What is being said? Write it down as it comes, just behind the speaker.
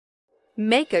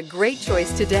Make a great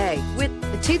choice today with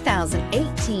the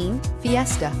 2018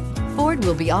 Fiesta. Ford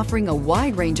will be offering a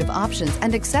wide range of options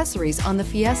and accessories on the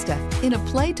Fiesta in a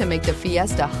play to make the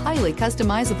Fiesta highly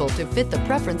customizable to fit the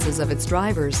preferences of its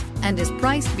drivers and is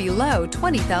priced below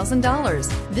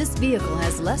 $20,000. This vehicle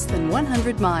has less than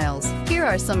 100 miles. Here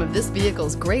are some of this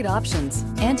vehicle's great options: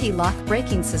 anti-lock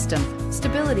braking system,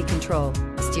 stability control,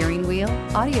 steering wheel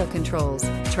audio controls,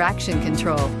 traction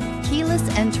control, keyless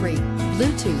entry,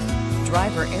 Bluetooth,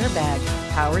 driver airbag,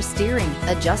 power steering,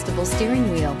 adjustable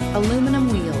steering wheel, aluminum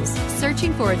wheels.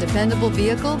 Searching for a dependable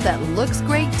vehicle that looks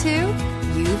great too?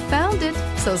 You found it,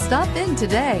 so stop in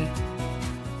today.